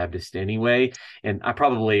as a Baptist anyway. And I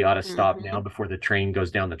probably ought to stop now before the train goes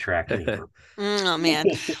down the track any further. Oh man.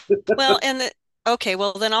 Well, okay,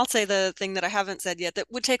 well then I'll say the thing that I haven't said yet that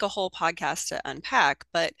would take a whole podcast to unpack,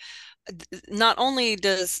 but not only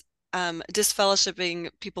does disfellowshipping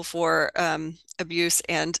people for abuse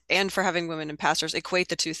and for having women and pastors equate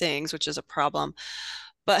the two things, which is a problem,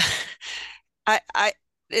 but I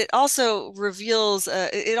it also reveals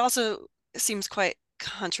it also seems quite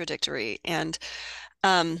contradictory. And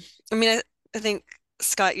I mean, I think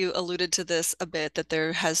Scott, you alluded to this a bit, that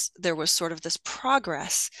there was sort of this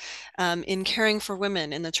progress in caring for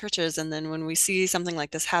women in the churches, and then when we see something like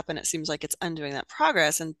this happen, it seems like it's undoing that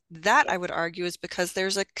progress. And that, I would argue, is because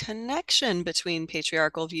there's a connection between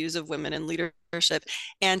patriarchal views of women in leadership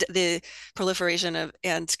and the proliferation of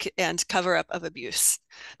and cover up of abuse.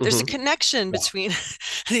 There's a connection between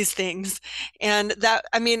these things, and that,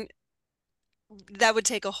 I mean, that would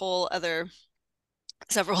take a whole other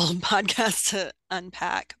several podcasts to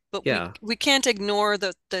unpack, but Yeah. we can't ignore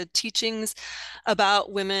the teachings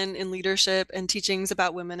about women in leadership, and teachings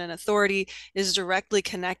about women in authority is directly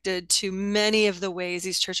connected to many of the ways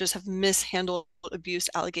these churches have mishandled abuse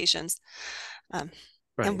allegations.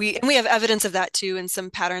 Right. And we have evidence of that too, and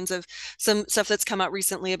some patterns of some stuff that's come out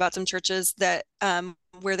recently about some churches that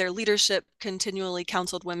where their leadership continually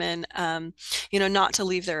counseled women, not to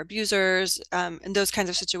leave their abusers, and those kinds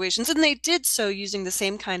of situations. And they did so using the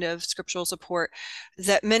same kind of scriptural support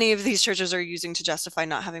that many of these churches are using to justify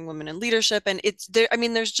not having women in leadership. And it's there. I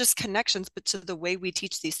mean, there's just connections, but to the way we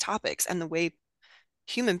teach these topics and the way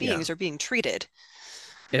human beings are being treated.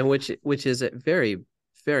 And which is a very,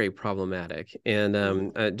 very problematic.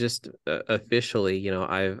 And just officially,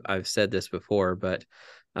 I've said this before, but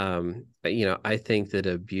I think that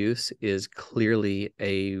abuse is clearly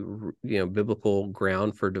a biblical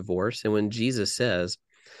ground for divorce. And when Jesus says,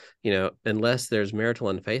 unless there's marital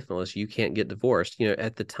unfaithfulness, you can't get divorced.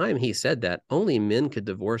 At the time he said that, only men could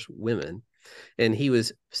divorce women. And he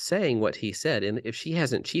was saying what he said. And if she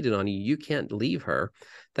hasn't cheated on you, you can't leave her.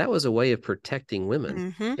 That was a way of protecting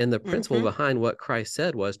women. And the principle behind what Christ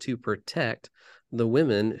said was to protect the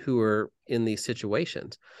women who are in these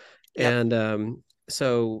situations. Yep. And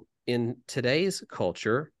so in today's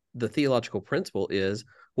culture, the theological principle is,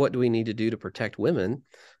 what do we need to do to protect women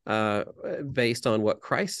based on what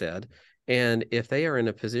Christ said? And if they are in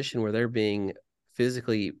a position where they're being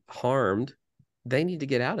physically harmed, they need to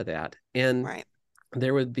get out of that. And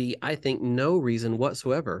there would be, I think, no reason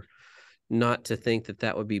whatsoever not to think that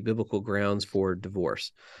that would be biblical grounds for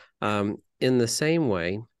divorce. In the same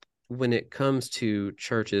way, when it comes to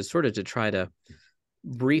churches, sort of to try to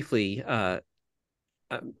briefly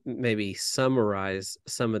maybe summarize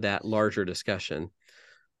some of that larger discussion,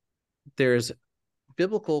 there's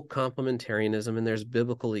biblical complementarianism and there's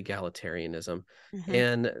biblical egalitarianism,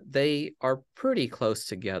 and they are pretty close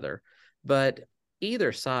together. But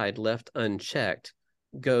either side left unchecked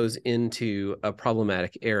goes into a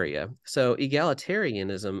problematic area. So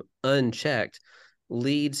egalitarianism unchecked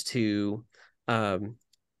leads to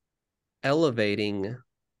elevating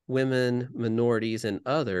women, minorities, and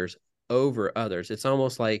others over others. It's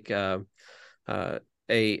almost like a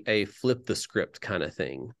flip the script kind of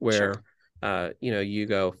thing, where you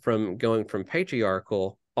go from going from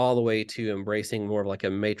patriarchal all the way to embracing more of like a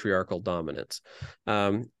matriarchal dominance.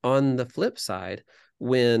 On the flip side,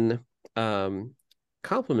 when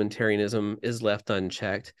complementarianism is left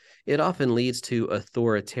unchecked, it often leads to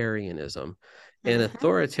authoritarianism. And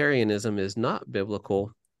authoritarianism is not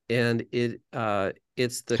biblical, and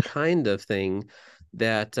it's the kind of thing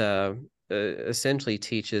that essentially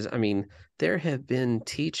teaches, I mean, there have been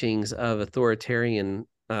teachings of authoritarian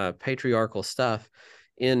patriarchal stuff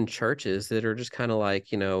in churches that are just kind of like,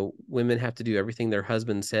 women have to do everything their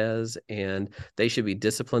husband says, and they should be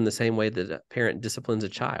disciplined the same way that a parent disciplines a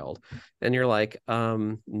child. And you're like,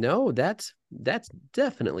 no, that's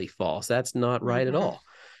definitely false. That's not right at all.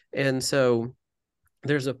 And so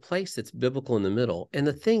there's a place that's biblical in the middle. And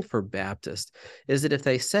the thing for Baptists is that if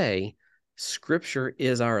they say Scripture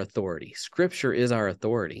is our authority, Scripture is our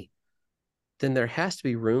authority, then there has to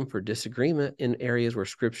be room for disagreement in areas where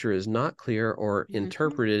Scripture is not clear or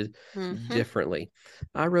interpreted differently.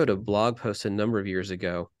 I wrote a blog post a number of years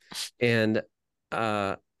ago, and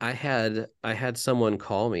I had someone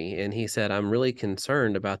call me, and he said, "I'm really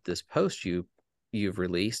concerned about this post you've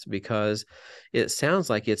released because it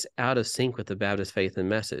sounds like it's out of sync with the Baptist faith and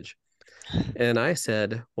message." And I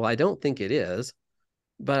said, "Well, I don't think it is,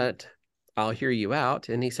 but I'll hear you out."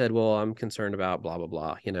 And he said, "Well, I'm concerned about blah, blah,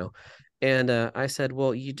 blah, And I said,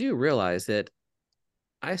 "Well, you do realize that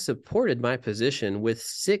I supported my position with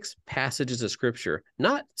 6 passages of Scripture,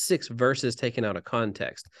 not 6 verses taken out of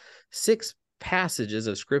context, 6 passages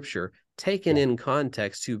of Scripture taken in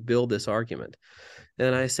context to build this argument."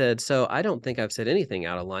 And I said, "So I don't think I've said anything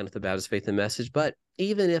out of line with the Baptist faith and message, but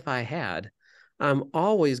even if I had, I'm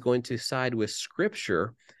always going to side with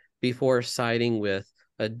Scripture before siding with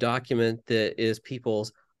a document that is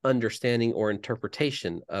people's understanding or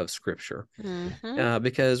interpretation of Scripture,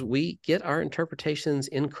 because we get our interpretations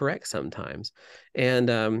incorrect sometimes." And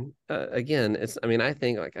again, I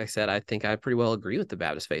think, like I said, I think I pretty well agree with the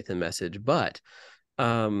Baptist faith and message, but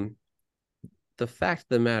the fact of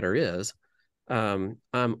the matter is,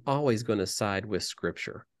 I'm always going to side with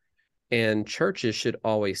Scripture, and churches should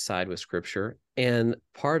always side with Scripture. And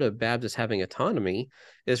part of Baptists having autonomy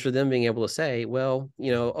is for them being able to say, well,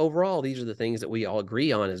 overall, these are the things that we all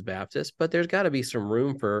agree on as Baptists, but there's got to be some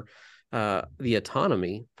room for the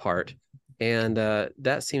autonomy part. And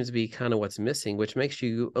that seems to be kind of what's missing, which makes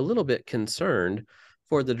you a little bit concerned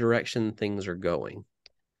for the direction things are going.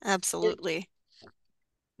 Absolutely.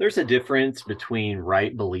 There's a difference between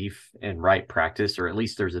right belief and right practice, or at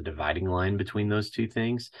least there's a dividing line between those two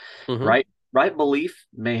things. Right belief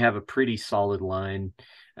may have a pretty solid line.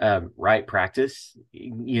 Right practice,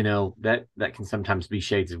 that can sometimes be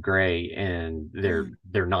shades of gray, and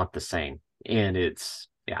they're not the same. And it's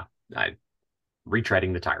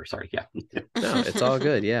retreading the tire. Sorry. Yeah. No, it's all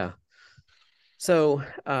good. Yeah. So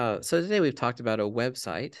today we've talked about a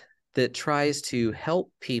website that tries to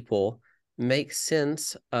help people make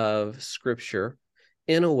sense of Scripture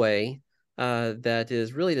in a way that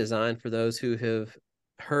is really designed for those who have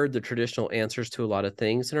heard the traditional answers to a lot of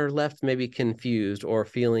things and are left maybe confused or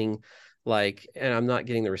feeling like, and I'm not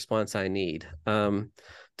getting the response I need.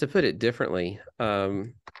 To put it differently, I've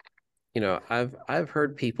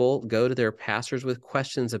heard people go to their pastors with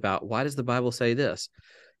questions about, why does the Bible say this?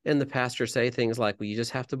 And the pastor say things like, well, you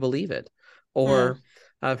just have to believe it. Or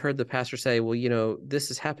I've heard the pastor say, well,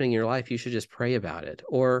 this is happening in your life, you should just pray about it.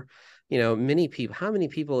 Or, how many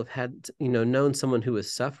people have had, known someone who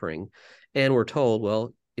was suffering and were told,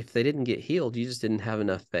 well, if they didn't get healed, you just didn't have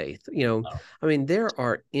enough faith. There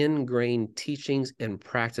are ingrained teachings and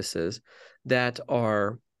practices that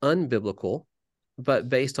are unbiblical, but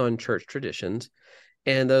based on church traditions.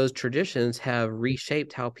 And those traditions have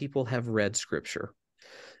reshaped how people have read Scripture.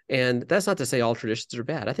 And that's not to say all traditions are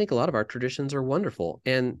bad. I think a lot of our traditions are wonderful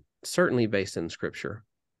and certainly based in Scripture,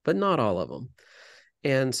 but not all of them.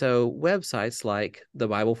 And so websites like the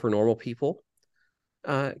Bible for Normal People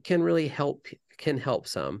can really help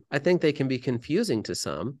some. I think they can be confusing to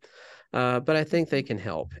some, but I think they can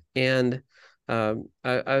help. And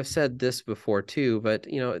I've said this before too, but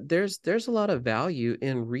there's a lot of value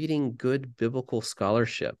in reading good biblical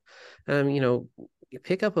scholarship.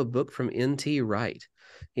 Pick up a book from N.T. Wright.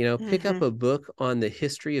 Pick up a book on the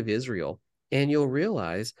history of Israel, and you'll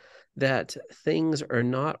realize that things are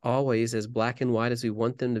not always as black and white as we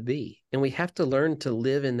want them to be. And we have to learn to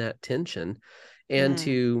live in that tension, and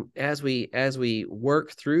to, as we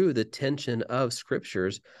work through the tension of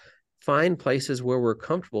Scriptures, find places where we're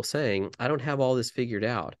comfortable saying, I don't have all this figured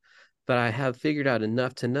out, but I have figured out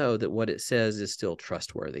enough to know that what it says is still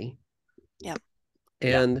trustworthy. Yeah.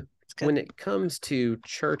 And when it comes to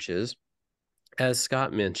churches, as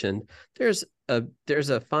Scott mentioned, there's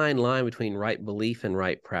a fine line between right belief and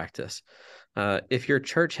right practice. If your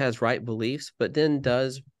church has right beliefs, but then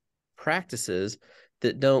does practices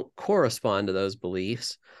that don't correspond to those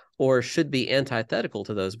beliefs or should be antithetical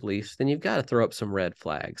to those beliefs, then you've got to throw up some red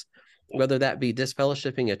flags, whether that be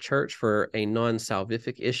disfellowshipping a church for a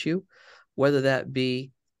non-salvific issue, whether that be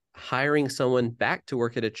hiring someone back to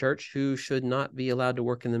work at a church who should not be allowed to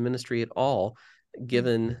work in the ministry at all,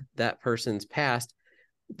 given that person's past,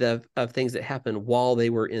 of things that happened while they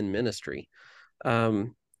were in ministry.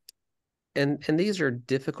 And these are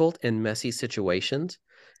difficult and messy situations.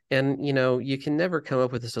 And, you can never come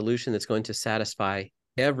up with a solution that's going to satisfy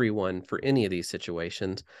everyone for any of these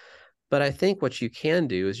situations. But I think what you can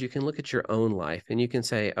do is you can look at your own life and you can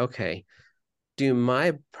say, okay, do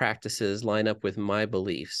my practices line up with my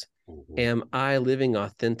beliefs? Mm-hmm. Am I living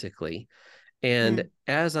authentically? And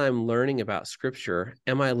as I'm learning about scripture,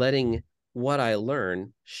 am I letting what I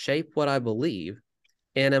learn shape what I believe?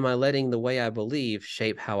 And am I letting the way I believe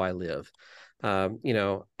shape how I live?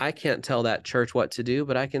 I can't tell that church what to do,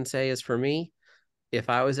 but I can say, as for me, if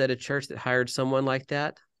I was at a church that hired someone like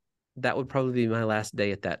that, that would probably be my last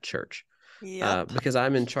day at that church. Yep. Because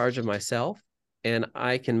I'm in charge of myself and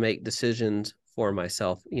I can make decisions for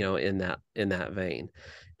myself, in that vein.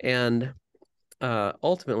 And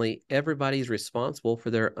ultimately, everybody's responsible for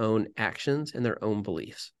their own actions and their own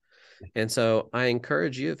beliefs. And so I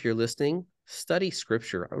encourage you, if you're listening, study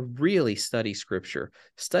scripture, really study scripture,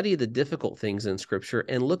 study the difficult things in scripture,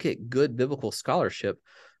 and look at good biblical scholarship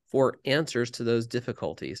for answers to those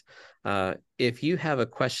difficulties. If you have a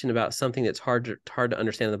question about something that's hard to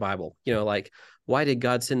understand in the Bible, like, why did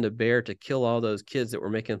God send a bear to kill all those kids that were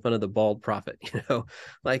making fun of the bald prophet?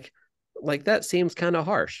 Like that seems kind of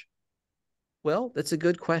harsh. Well, that's a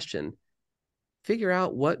good question. Figure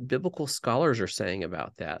out what biblical scholars are saying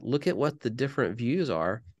about that. Look at what the different views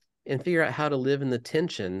are and figure out how to live in the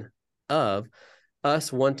tension of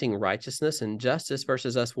us wanting righteousness and justice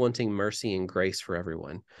versus us wanting mercy and grace for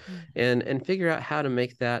everyone. And figure out how to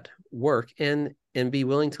make that work and be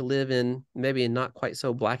willing to live in maybe a not quite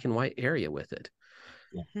so black and white area with it.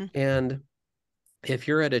 And if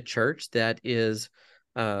you're at a church that is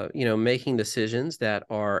making decisions that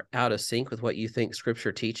are out of sync with what you think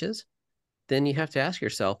scripture teaches, then you have to ask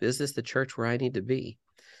yourself, is this the church where I need to be?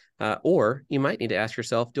 Or you might need to ask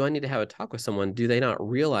yourself, do I need to have a talk with someone? Do they not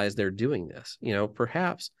realize they're doing this?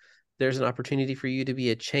 Perhaps there's an opportunity for you to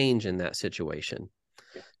be a change in that situation.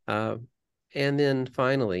 And then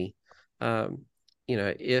finally,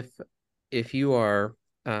 if you are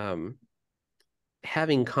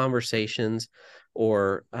having conversations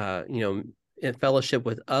or, in fellowship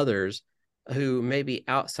with others who may be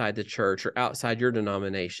outside the church or outside your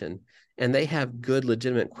denomination, and they have good,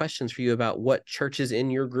 legitimate questions for you about what churches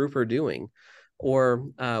in your group are doing or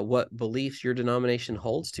what beliefs your denomination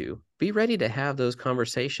holds to, be ready to have those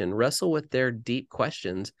conversations, wrestle with their deep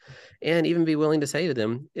questions, and even be willing to say to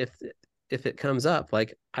them, if it comes up,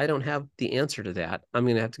 like, I don't have the answer to that, I'm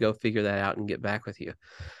going to have to go figure that out and get back with you.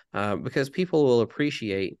 Because people will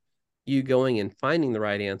appreciate you going and finding the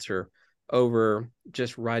right answer over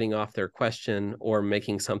just writing off their question or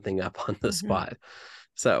making something up on the spot.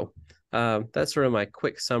 So that's sort of my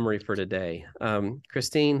quick summary for today.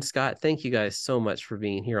 Christine, Scott, thank you guys so much for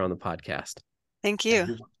being here on the podcast. Thank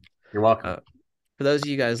you. You're welcome. For those of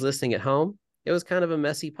you guys listening at home, it was kind of a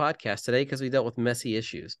messy podcast today because we dealt with messy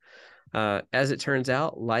issues. As it turns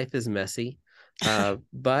out, life is messy,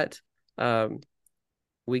 but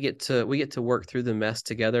we get to work through the mess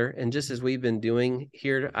together. And just as we've been doing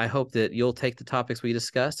here, I hope that you'll take the topics we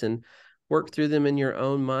discussed and work through them in your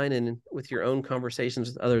own mind and with your own conversations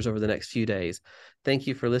with others over the next few days. Thank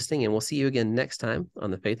you for listening, and we'll see you again next time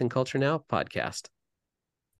on the Faith and Culture Now podcast.